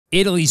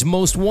Italy's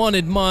most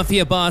wanted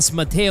mafia boss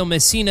Matteo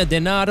Messina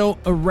Denaro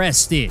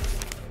arrested.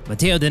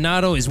 Matteo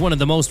Denaro is one of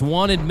the most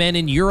wanted men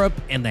in Europe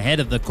and the head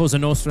of the Cosa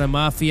Nostra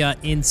Mafia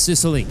in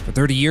Sicily. For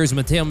 30 years,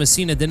 Matteo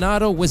Messina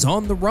Denaro was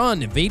on the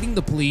run, evading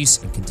the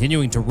police and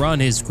continuing to run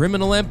his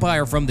criminal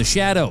empire from the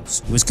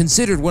shadows. He was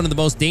considered one of the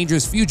most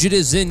dangerous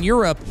fugitives in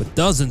Europe, with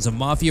dozens of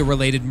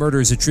mafia-related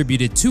murders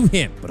attributed to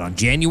him. But on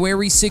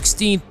January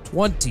 16,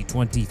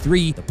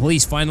 2023, the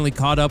police finally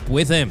caught up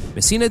with him.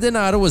 Messina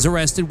Denaro was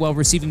arrested while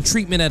receiving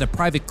treatment at a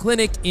private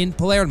clinic in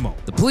Palermo.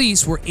 The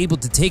police were able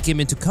to take him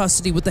into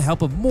custody with the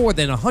help of more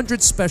than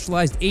 100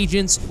 specialized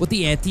agents with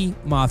the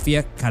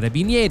anti-mafia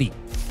carabinieri.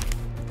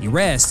 The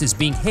arrest is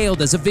being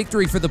hailed as a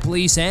victory for the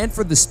police and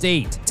for the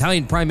state.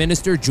 Italian Prime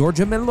Minister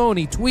Giorgia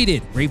Meloni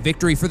tweeted, "Great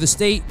victory for the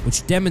state,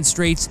 which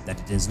demonstrates that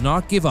it does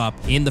not give up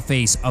in the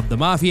face of the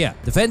mafia."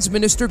 Defense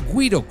Minister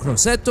Guido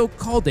Crosetto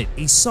called it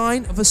a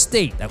sign of a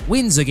state that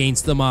wins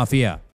against the mafia.